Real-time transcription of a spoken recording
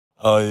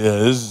Oh yeah,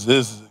 this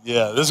is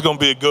gonna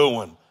be a good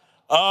one.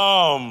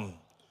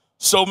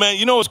 So man,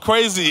 you know what's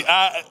crazy?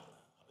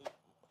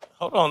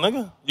 Hold on,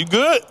 nigga. You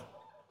good?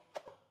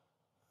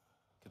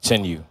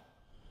 Continue.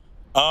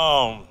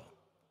 Yeah,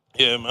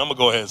 man, I'm gonna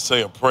go ahead and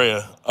say a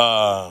prayer.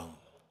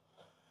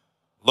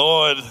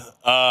 Lord,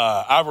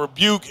 I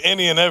rebuke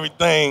any and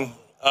everything.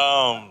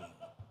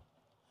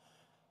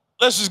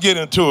 Let's just get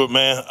into it,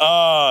 man.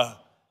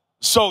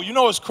 So you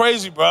know what's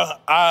crazy, bro?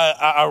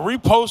 I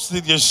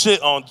reposted your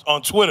shit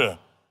on Twitter,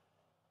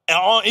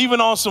 and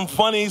even on some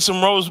funny,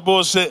 some rose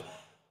bullshit.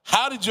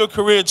 How did your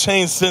career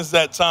change since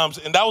that time?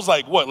 And that was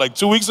like what, like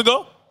 2 weeks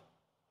ago?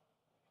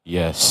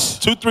 Yes.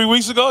 2-3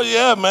 weeks ago?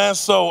 Yeah, man.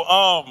 So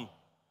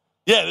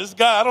yeah, this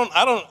guy, I don't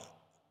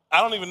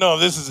even know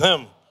if this is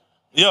him.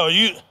 Yo,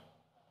 you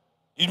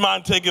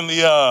mind taking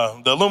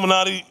the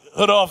Illuminati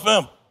hood off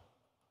him?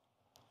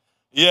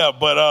 Yeah,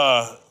 but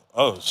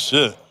oh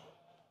shit.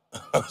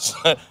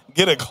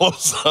 Get a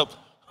close up.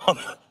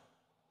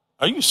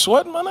 Are you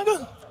sweating, my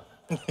nigga?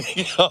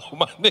 Yo,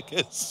 my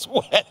nigga is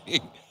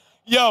sweating.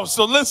 Yo,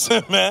 so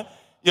listen, man.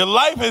 Your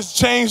life has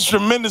changed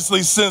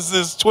tremendously since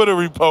this Twitter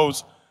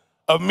repost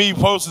of me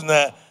posting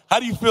that. How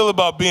do you feel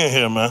about being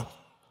here, man?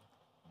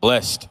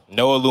 Blessed.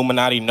 No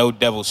Illuminati, no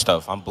devil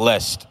stuff. I'm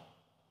blessed.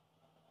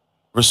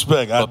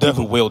 Respect. But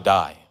people will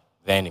die.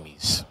 The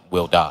enemies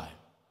will die.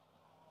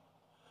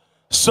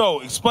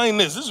 So, explain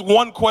this. This is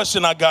one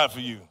question I got for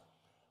you.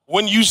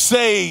 When you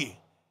say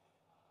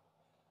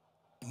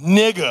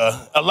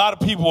nigga, a lot of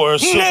people are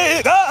assuming.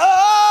 Nigga!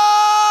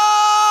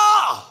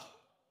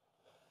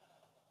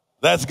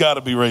 That's got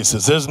to be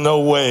racist. There's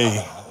no way.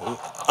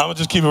 I'm going to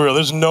just keep it real.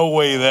 There's no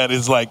way that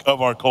is like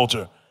of our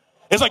culture.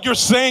 It's like you're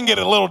saying it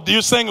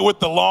you're saying it with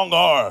the long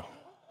R.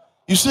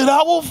 You said,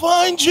 I will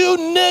find you,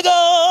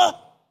 nigga.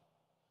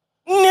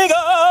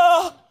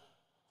 Nigga.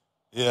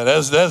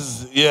 Yeah,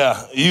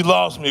 yeah, you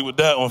lost me with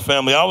that one,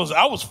 family. I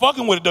was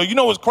fucking with it, though. You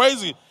know what's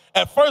crazy?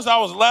 At first, I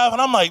was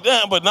laughing. I'm like,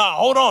 damn, but nah,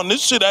 hold on.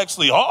 This shit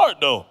actually hard,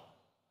 though.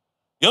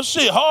 Your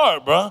shit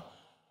hard, bro.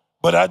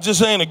 But I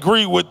just ain't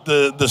agree with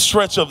the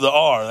stretch of the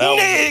R.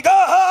 Nigga!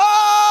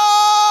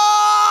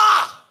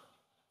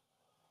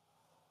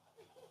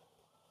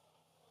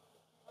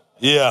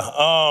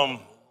 Yeah,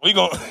 we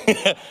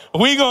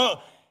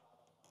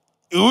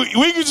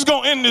just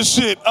gonna end this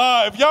shit.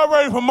 If y'all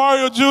ready for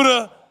Mario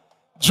Judah,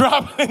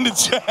 drop it in the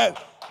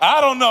chat.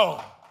 I don't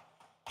know.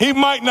 He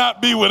might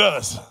not be with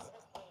us.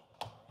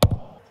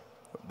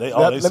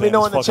 Let me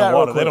know in the chat.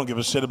 Water. They don't give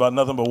a shit about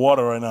nothing but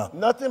water right now.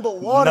 Nothing but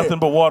water. Nothing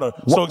but water.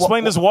 So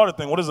explain this water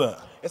thing. What is that?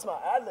 It's my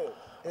ad-lib.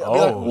 Oh,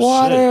 like,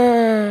 water.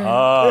 Shit.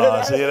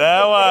 Oh, see,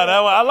 that one.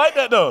 I like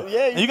that, though.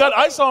 Yeah, you got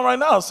ice on right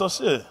now, so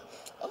shit.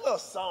 A little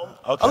something.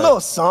 Okay. A little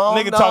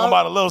something. Nigga talking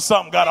about a little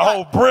something, got a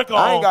whole brick on.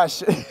 I ain't got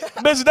shit.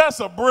 Bitch, that's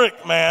a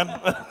brick, man.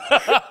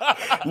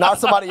 Knock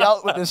somebody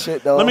out with this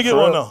shit, though. Let me get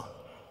one, though.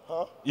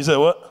 Huh? You said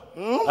what?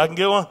 I can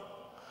get one?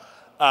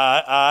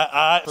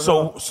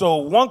 So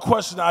one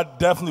question I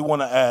definitely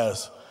want to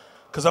ask,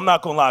 because I'm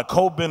not going to lie,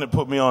 Cole Bennett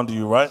put me on to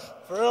you, right?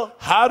 For real?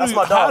 That's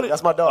my dog.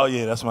 That's my dog. Oh,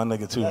 yeah, that's my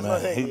nigga, too,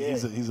 man.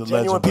 He's a genuine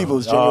legend.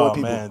 People. Genuine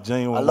people. Man,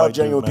 genuine I love white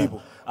genuine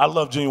people. I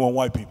love genuine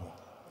white people.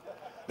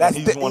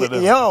 He's one of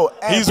them. Yo,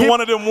 he's one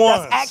of them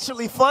ones. That's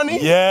actually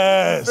funny.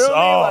 Yes.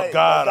 Oh,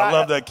 God, I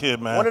love that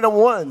kid, man. One of them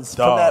ones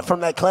from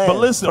that clan. But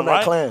listen, from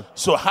that clan.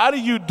 So how do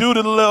you do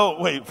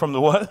the from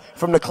the what?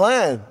 From the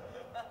clan.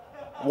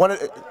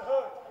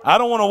 I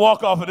don't want to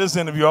walk off of this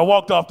interview. I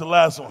walked off the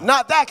last one.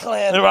 Not that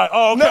clan. Right.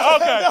 Oh,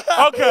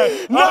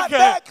 okay. Not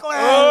that clan.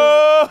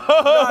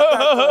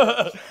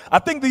 Oh. I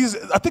think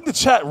the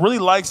chat really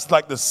likes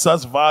like the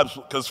sus vibes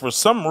because for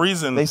some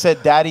reason they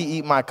said, "Daddy,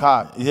 eat my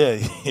cock." Yeah.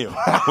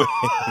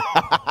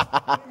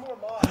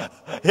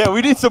 Yeah,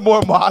 we need some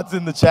more mods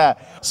in the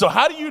chat. So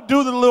how do you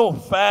do the little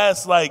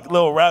fast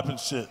little rapping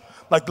shit,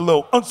 like the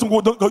little?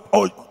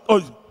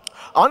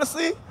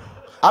 Honestly.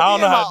 I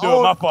don't know how to do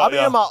it. My fault.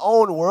 I'm in my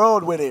own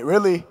world with it,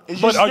 really.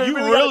 But are you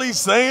really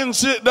saying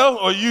shit, though,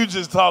 or you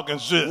just talking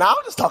shit? Nah,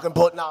 I'm just talking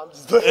bullshit. Nah, I'm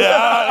just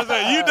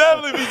yeah, you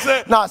definitely be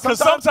saying. Nah,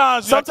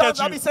 sometimes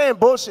I be saying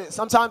bullshit.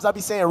 Sometimes I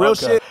be saying real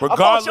shit.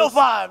 Regardless. I'm your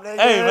vibe, nigga.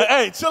 Hey, man,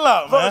 hey, chill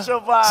out, man.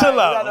 Your vibe. Chill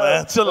out,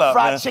 man. Chill out,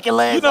 man. Fried chicken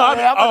legs. You know,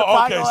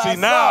 okay. See,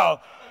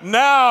 now,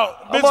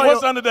 bitch,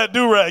 what's under that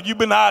do-rag? You've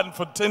been hiding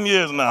for 10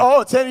 years now.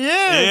 Oh, 10 years?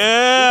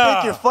 Yeah. You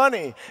think you're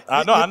funny.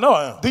 I know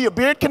I am. Do your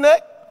beard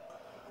connect?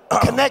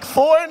 Connect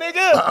 4,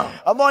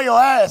 nigga? I'm on your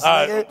ass, all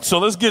nigga. Right, so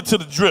let's get to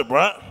the drip,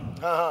 right?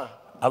 I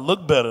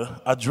look better.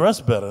 I dress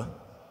better.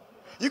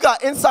 You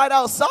got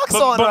inside-out socks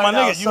on but right my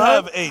nigga, now, you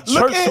have a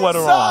church sweater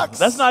on.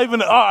 That's not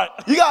even, all right.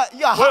 You got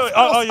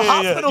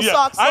hospital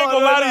socks on. I ain't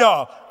gonna lie to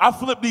y'all. I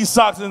flip these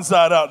socks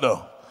inside out,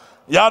 though.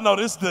 Y'all know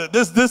this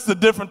the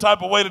different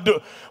type of way to do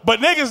it.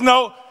 But niggas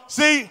know,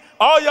 see,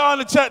 all y'all in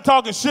the chat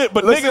talking shit,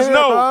 but niggas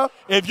know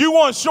if you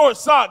want short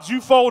socks,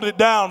 you fold it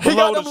down below the shoe. He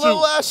got them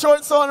little ass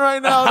shorts on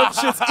right now. Them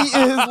shit's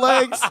eating his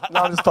legs.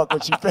 No, I'm just fucking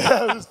with you,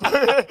 fam. I'm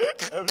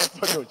just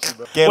fucking with you,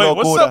 bro. Wait,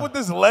 what's up with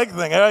this leg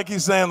thing? Everybody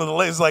keeps saying the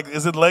legs, like,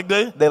 is it leg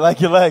day? They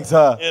like your legs,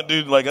 huh? Yeah,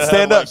 dude, like,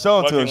 stand up,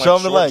 show them to him. Show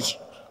them the legs.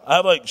 I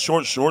have like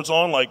short shorts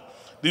on. Like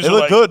these They are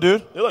look like, good,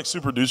 dude. They're like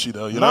super douchey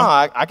though. You No,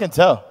 know? I can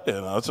tell.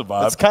 Yeah, no, it's a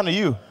vibe. It's kind of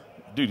you.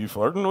 Dude, you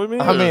flirting with me?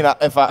 I mean,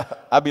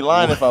 I'd be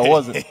lying if I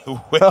wasn't.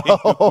 Wait.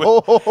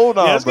 Hold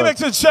on, Yeah, let's bro. get back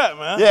to the chat,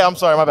 man. Yeah, I'm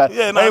sorry, my bad.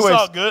 Yeah, no, it's Anyways,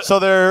 all good. So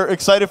they're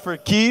excited for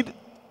Keed.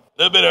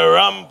 Little bit of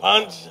rum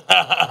punch.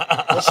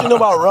 What you know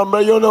about rum, bro?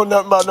 You don't know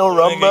nothing about no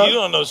rum, Nigga, bro. you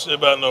don't know shit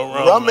about no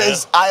rum. Rum man.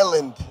 is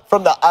island,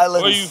 from the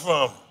islands. Where you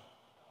from?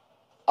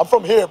 I'm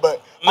from here,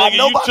 but I Nigga,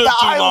 know you about took the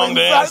too long islands.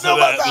 to I answer know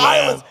about that, the man.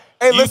 islands.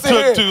 Hey, You listen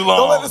took here. too Don't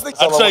long. let this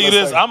nigga. I'll tell you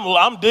this.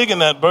 I'm digging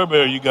that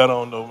Burberry you got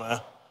on though, man.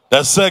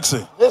 That's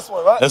sexy. This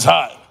one, right? That's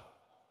hot.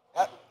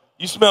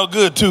 You smell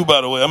good too,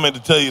 by the way. I meant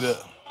to tell you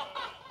that.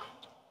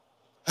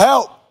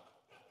 Help.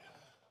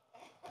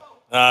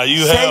 Nah, you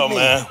Save hell, me.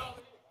 man.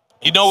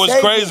 You know what's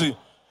Save crazy? me.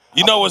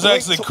 You know what's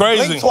actually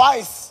crazy? Blink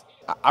twice.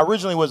 I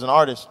originally was an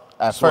artist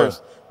at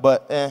first,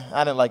 but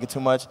I didn't like it too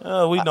much. We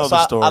know So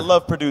the story. I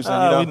love producing. You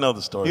know? We know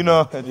the story. You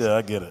know. man. Yeah,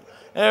 I get it.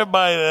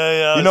 Everybody,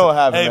 You know what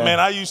happened, Hey, man.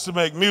 I used to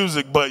make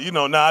music, but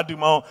now I do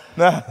my own.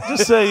 Nah.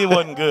 Just say it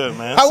wasn't good,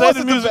 man. I Say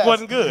wasn't the music best.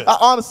 wasn't good.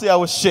 Honestly, I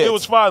was shit. It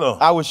was fire though.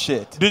 I was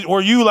shit.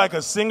 Were you like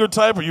a singer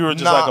type, or you were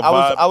just Nah, like a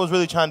vibe? I was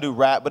really trying to do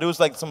rap, but it was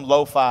like some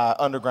lo-fi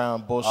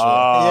underground bullshit.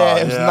 Oh, yeah,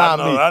 it was not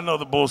me. I know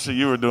the bullshit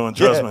you were doing.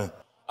 Trust Yeah. me.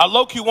 I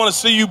low-key want to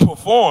see you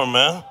perform,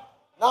 man.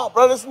 Nah,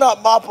 bro, this is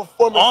not my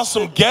performance. On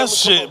some guest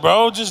shit,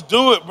 bro. Just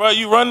do it, bro.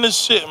 You run this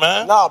shit,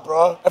 man. Nah,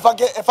 bro. If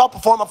I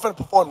perform, I'm finna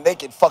perform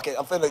naked. Fuck it.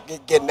 I'm finna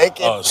get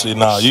naked. Oh, see,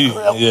 nah,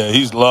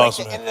 he's lost,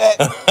 Break the man.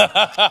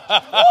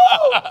 internet.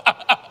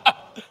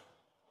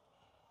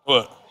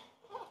 What?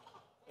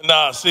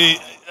 Nah, see,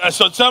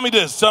 so tell me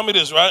this,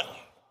 right?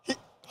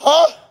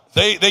 Huh?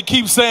 They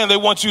keep saying they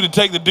want you to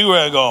take the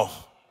do-rag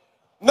off.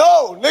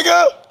 No,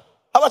 nigga.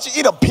 How about you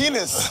eat a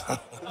penis?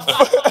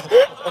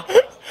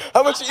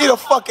 How about you eat a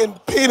fucking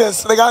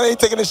penis? Nigga, I ain't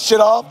taking this shit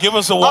off. Give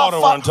us a water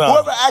one time.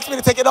 Whoever asked me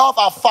to take it off,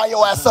 I'll fire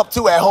your ass up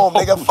too at home,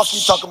 nigga. Fuck you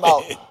talking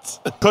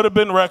about? Could have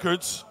been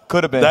records.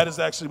 Could have been. That is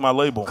actually my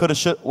label. Could have,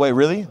 should. Wait,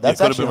 really? That's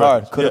Coulda actually Been hard.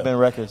 Records. Could have Yeah. been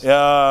records.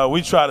 Yeah,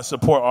 we try to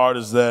support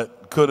artists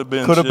that could have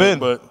been. Coulda shit, been.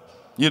 but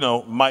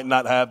might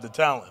not have the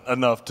talent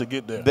enough to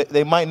get there.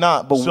 They might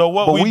not, but So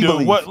what but we do?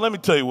 believe. Let me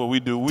tell you what we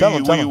do. Tell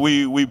 'em.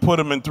 We put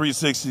them in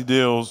 360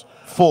 deals.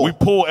 Full. We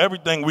pull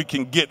everything we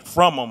can get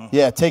from them.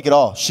 Yeah, take it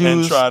all. And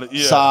Shoes, try to,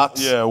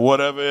 socks,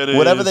 whatever it is.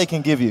 whatever they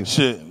can give you.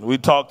 Shit, we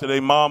talk to their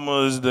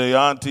mamas, their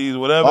aunties,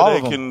 whatever All they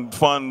of 'em. can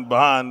fund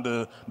behind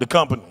the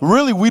company.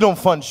 Really, we don't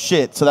fund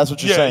shit, so that's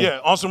what you're saying. Yeah,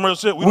 on some real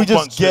shit. We We don't just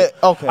fund shit.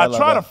 okay, I I love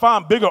try to that.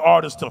 find bigger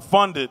artists to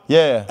fund it.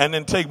 Yeah. and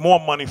then take more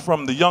money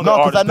from the younger No,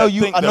 because artists. I know that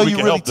you. think I that know we you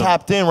can really help them.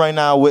 tapped in right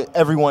now with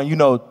everyone.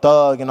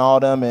 Thug and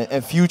all them,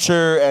 and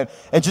Future,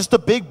 and just the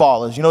big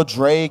ballers.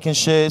 Drake and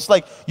shit. It's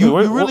like you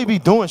really be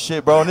doing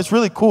shit, bro, and it's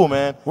really cool,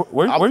 man.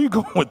 Where are you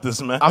going with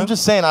this, man? I'm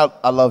just saying,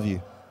 I love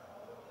you,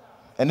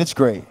 and it's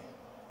great.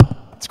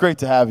 It's great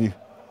to have you.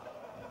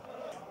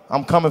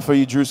 I'm coming for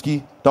you,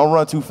 Druski. Don't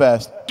run too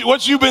fast.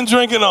 What you been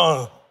drinking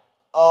on?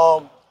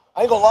 I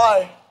ain't gonna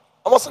lie.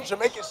 I'm on some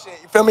Jamaican shit.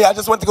 You feel me? I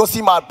just went to go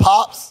see my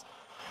pops.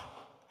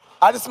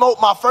 I just smoked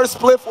my first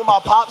spliff with my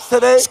pops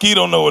today. Ski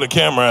don't know where the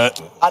camera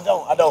at. I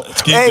don't.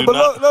 Ski Hey, do but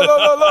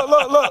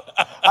not. look.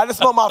 I just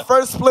smoked my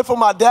first spliff with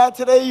my dad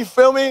today. You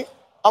feel me?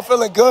 I'm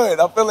feeling good.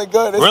 It's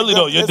Really a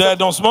though, good- your it's a- dad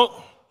don't smoke?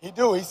 He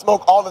do. He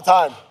smoke all the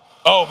time.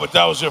 Oh, but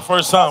that was your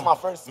first time my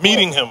first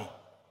meeting him.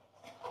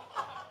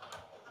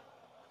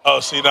 Oh,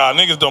 see, nah,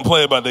 niggas don't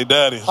play about their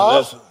daddies.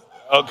 Huh?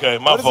 Okay,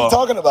 my What is he fault.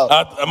 talking about?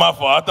 My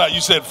fault. I thought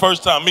you said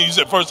first time me. You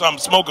said first time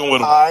smoking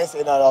with him. I ain't say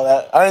not all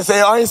that. I ain't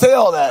say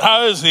all that.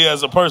 How is he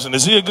as a person?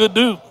 Is he a good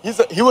dude?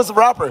 He was a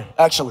rapper,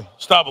 actually.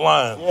 Stop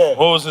lying. Yeah.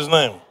 What was his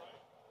name?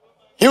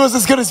 He was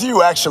as good as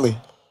you, actually.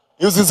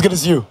 He was as good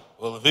as you.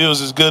 Well, if he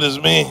was as good as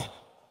me,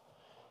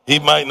 he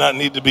might not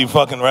need to be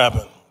fucking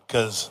rapping.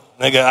 Because,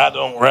 nigga, I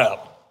don't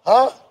rap.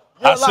 Huh?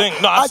 I sing.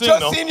 No, I sing, just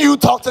though. seen you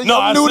talk to No,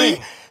 I Young Nudie.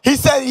 sing. He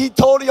said he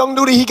told Young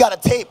Nudie he got a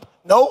tape.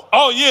 No?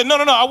 Oh, yeah. No.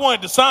 I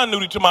wanted to sign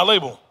Nudie to my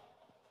label.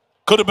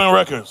 Could have been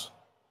records.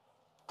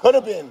 Could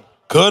have been.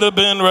 Could have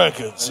been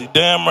records. You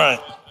damn right.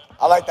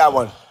 I like that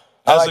one.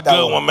 That's a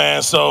good one,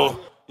 man. So,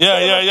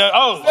 yeah.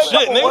 Oh,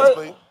 shit,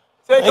 nigga.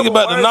 Nigga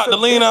about to knock the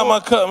lean out my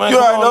cup, man. You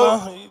Come already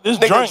on know. now. This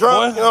Nigga drink, drunk,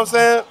 boy. you know what I'm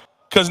saying?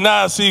 Cause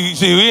now, see,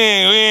 we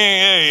ain't,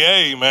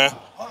 hey, man.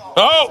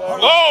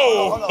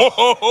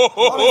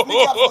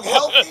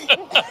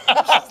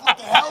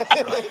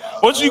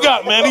 What you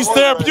got, man? These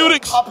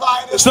therapeutics?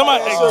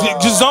 Somebody,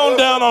 just zone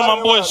down on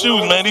my boy's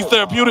shoes, man. These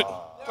therapeutic?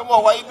 Come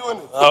on, why you doing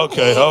this?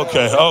 Okay.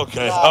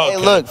 Hey,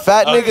 look,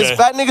 fat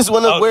niggas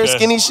want to wear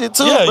skinny shit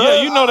too, bro.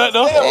 Yeah, you know that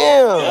though.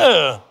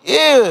 Damn.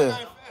 Yeah.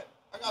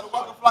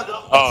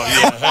 Oh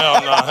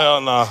yeah,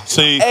 hell no.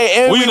 See,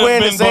 Hey, and we done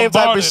wearing the been same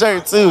type of bombarded.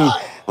 shirt too.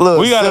 Look,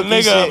 We got a silky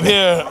nigga shit. up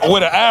here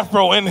with an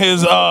afro in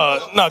his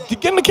no,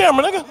 get in the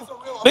camera,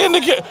 nigga. They in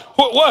the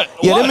what?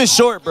 Yeah, What? them is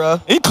short,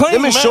 bro. He clean,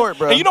 Them man. is short,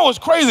 bro. And you know what's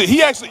crazy?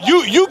 He actually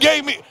you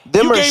gave me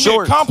Them you are gave me a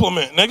shorts.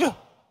 compliment, nigga.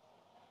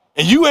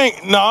 And you ain't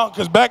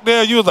cause back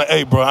there you was like,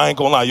 hey bro, I ain't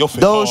gonna lie, your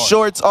fit Those hard.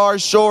 shorts are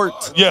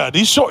short. Yeah,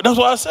 these short. That's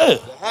what I said.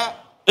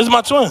 This is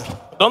my twin.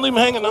 Don't leave him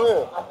hanging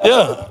though.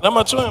 Yeah, that's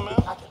my twin, man.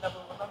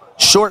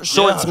 Short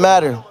shorts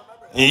matter.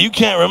 Yeah, you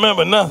can't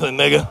remember nothing,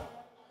 nigga.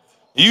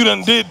 You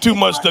done did too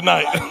much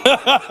tonight.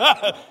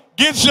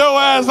 Get your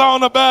ass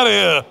on up out of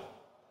here,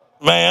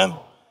 man.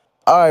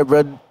 All right,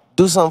 bro.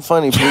 Do something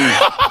funny, please.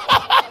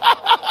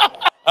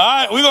 All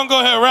right, we're going to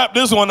go ahead and wrap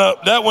this one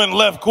up. That went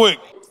left quick.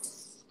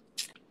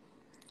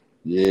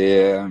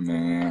 Yeah,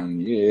 man.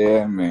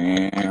 Yeah,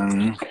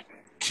 man.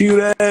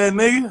 Cute ass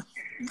nigga.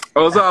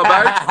 What's up,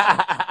 baby?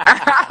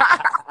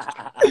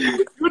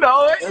 You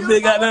know it. That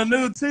nigga got that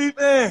new teeth,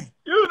 man.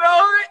 You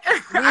know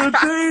it. New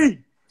teeth.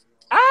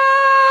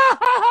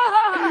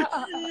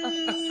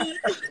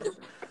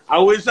 I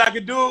wish I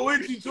could do it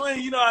with you,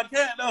 twin. You know I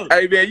can't, though.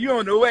 Hey, man, you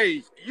on the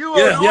way. You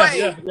on the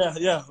way.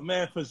 Yeah,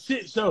 man, for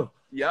shit show.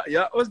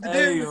 Yeah. What's the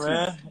Hey, difference?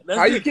 man. That's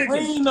How you just kicking?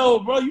 clean, though,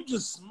 bro. You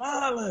just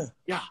smiling.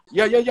 Yeah.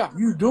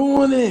 You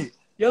doing it.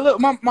 Yeah,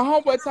 look, my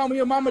homeboy told me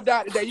your mama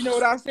died today. You know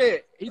what I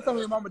said? He told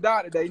me your mama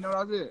died today. You know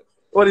what I said?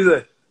 What is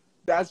that?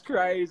 That's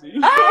crazy.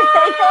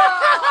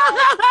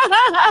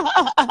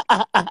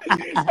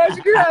 That's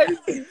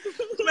crazy.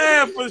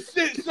 Man, for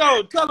shit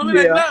show. Tell him it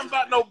ain't nothing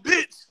about no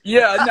bitch.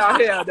 Yeah, no,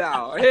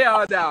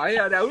 hell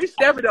no. We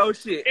stepping those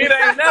shit. It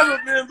ain't never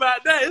been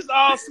about that. It's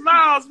all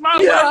smiles, my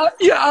Yeah.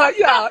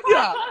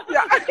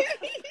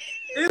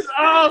 It's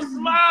all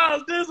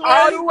smiles this way.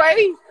 All the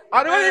way.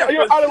 All the way.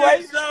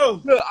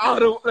 Look, all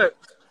the way.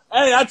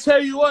 Hey, I tell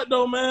you what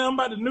though, man, I'm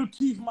about to new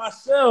teeth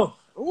myself.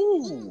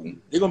 Ooh.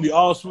 They're gonna be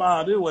all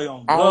smile this way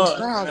on All God.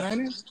 smiles,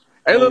 ain't it?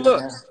 Hey,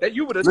 look. That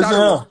you would have thought it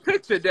was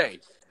picture day.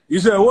 You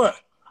said what?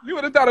 You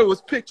would have thought it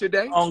was picture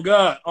day. On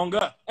God.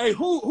 Hey,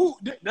 who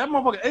that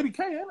motherfucker 80K, ain't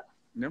it?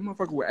 That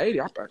motherfucker with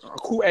 80. I thought a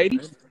cool 80.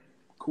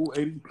 Cool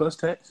 80 plus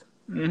tax.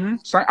 Mm-hmm.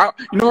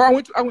 You know where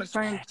I went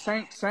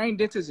same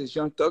dentist as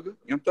Young Thugger.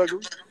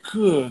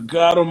 Good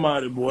God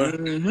Almighty, boy.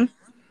 Mm-hmm.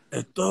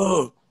 That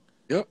Thug.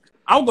 Yep.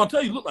 I was gonna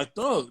tell you, look like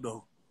Thug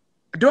though.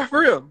 Do I for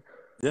real?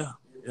 Yeah.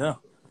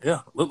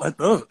 Look like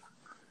Thug.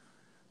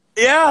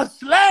 Yeah,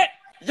 slut.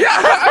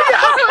 Yeah.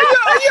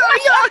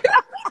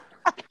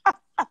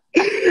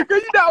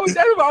 Cause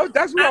you know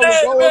that's what I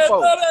was going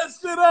for.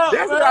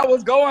 That's What I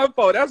was going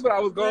for. That's what I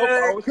was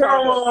going for.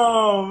 Come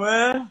on,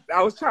 man.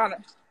 I was trying to.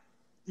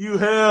 You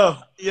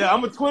hell. Yeah,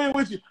 I'm a twin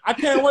with you. I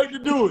can't wait to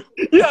do it.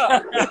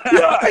 Yeah.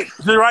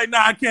 So right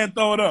now, I can't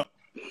throw it up.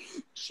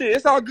 Shit,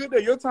 it's all good though.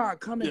 Your time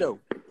coming though.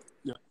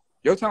 Yeah.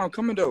 Your time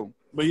coming though.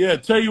 But yeah,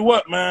 tell you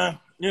what, man.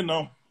 You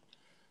know,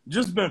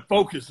 just been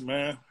focused,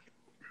 man.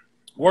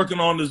 Working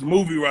on this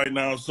movie right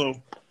now,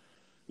 so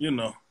you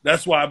know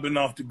that's why I've been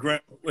off the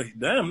grant. Wait,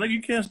 damn, nigga,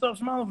 you can't stop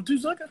smiling for 2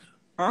 seconds?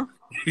 Huh?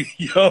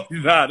 Yo,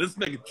 nah, this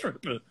nigga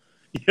tripping.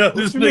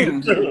 This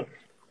nigga tripping.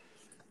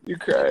 You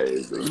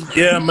crazy.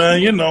 Yeah,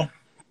 man, you know.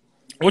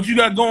 What you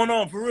got going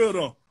on for real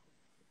though?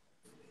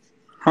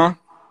 Huh?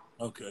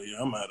 Okay,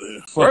 yeah, I'm out of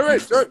here.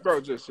 Wait,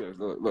 bro, just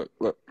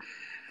look.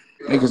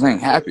 Niggas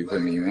ain't happy for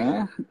me,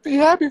 man. Be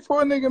happy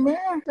for a nigga,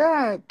 man.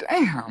 God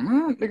damn,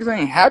 man. Niggas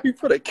ain't happy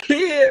for the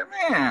kid,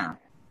 man.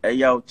 Hey,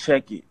 yo,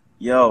 check it.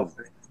 Yo,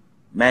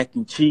 mac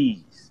and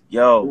cheese.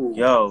 Yo,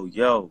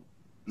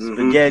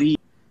 spaghetti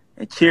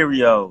and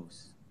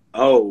Cheerios.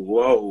 Oh,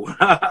 whoa.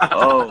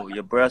 Oh,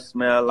 your breath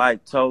smell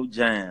like toe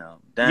jam.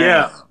 Damn.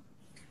 Yeah.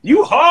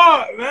 You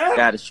hard, man.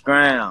 Got to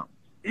scram.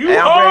 You hey,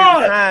 hard. I'm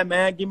ready to time,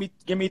 man.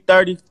 Give me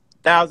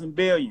 30,000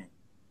 billion.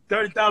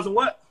 30,000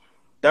 what?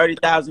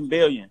 30,000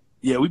 billion.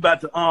 Yeah, we about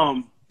to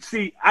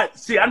see.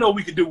 I know what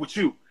we could do with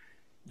you.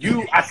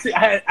 I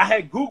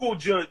had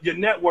Googled your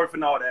net worth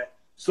and all that.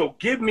 So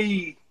give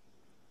me,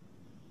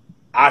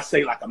 I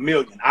say like $1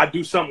 million. I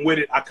do something with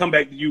it. I come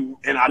back to you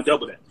and I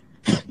double that.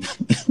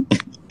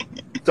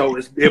 So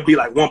it'll be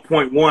like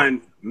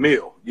 1.1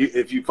 mil.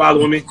 If you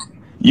following me.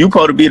 You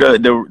supposed to be the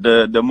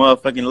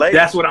motherfucking lady.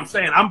 That's what I'm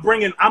saying. I'm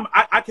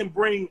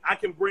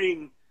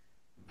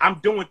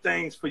doing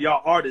things for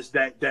y'all artists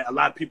that a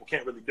lot of people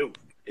can't really do.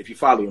 If you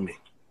following me.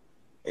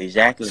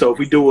 Exactly. So if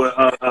we do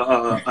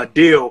a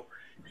deal,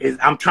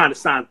 I'm trying to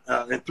sign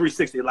in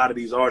 360 a lot of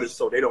these artists,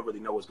 so they don't really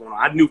know what's going on.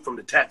 I knew from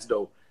the text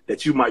though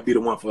that you might be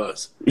the one for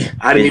us.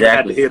 I didn't even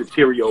have to hear the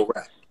Cheerio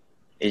rap.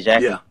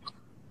 Exactly. Yeah.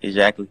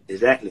 Exactly.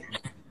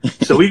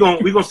 So we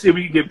gonna see if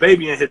we can get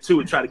Baby in here too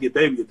and try to get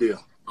Baby a deal.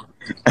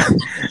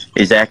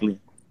 Exactly.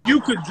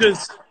 You could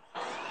just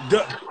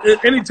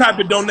any type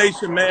of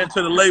donation, man,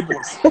 to the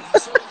labels.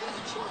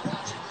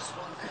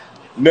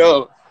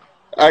 No,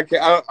 I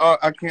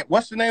can't.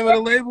 What's the name of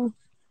the label?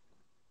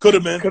 Could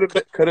have been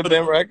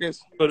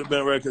records. Could have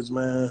been records,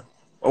 man.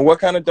 And what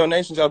kind of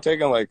donations y'all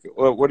taking? Like,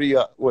 what do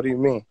you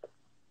mean?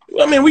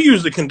 I mean, we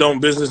usually condone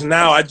business.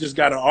 Now I just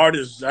got an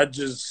artist. I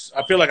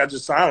feel like I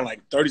just signed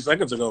like 30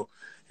 seconds ago.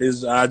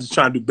 I just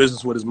trying to do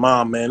business with his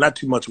mom, man. Not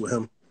too much with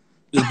him.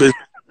 Just business.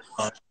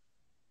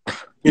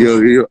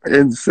 Yo, you're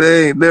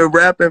insane. They're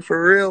rapping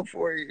for real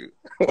for you.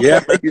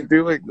 Yeah, Why are you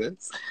doing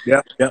this?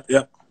 Yeah.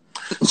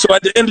 So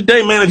at the end of the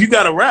day, man, if you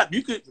got a rap,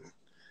 you could.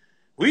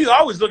 We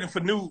always looking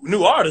for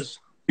new artists.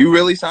 You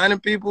really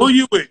signing people? Who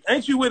you with?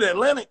 Ain't you with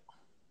Atlantic?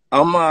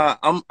 I'm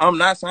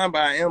not signed,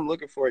 but I am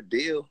looking for a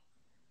deal.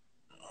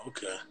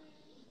 Okay.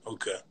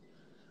 Okay.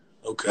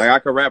 Okay. Like I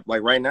could rap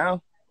like right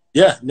now.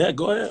 Yeah.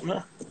 Go ahead,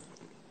 man.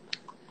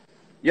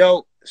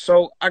 Yo,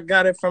 so I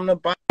got it from the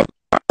bottom.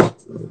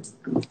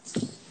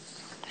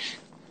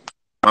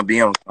 My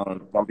BM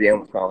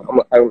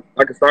song.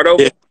 I can start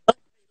over. Yeah.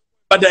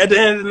 But at the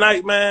end of the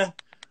night, man, I'm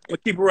gonna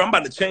keep it real. I'm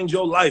about to change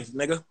your life,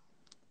 nigga.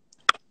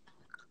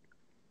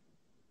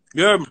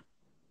 You heard me?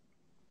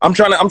 I'm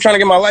trying to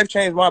get my life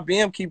changed. My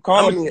BM keep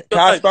calling me. Can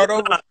I start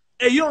over?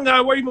 Hey, you don't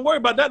gotta even worry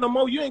about that no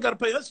more. You ain't gotta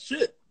pay us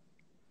shit.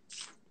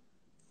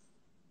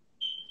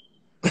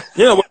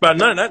 You don't worry about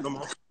none of that no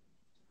more.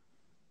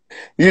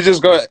 You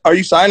just go. Are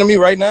you signing me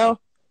right now?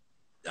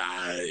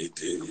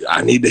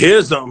 I need to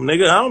hear something,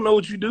 nigga. I don't know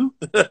what you do.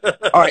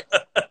 All right.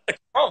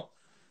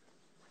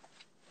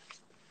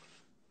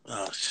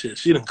 Oh shit,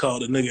 she done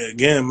called the nigga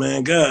again,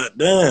 man. God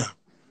damn.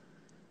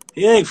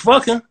 He ain't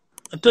fucking.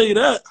 I tell you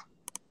that.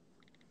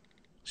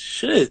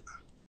 Shit.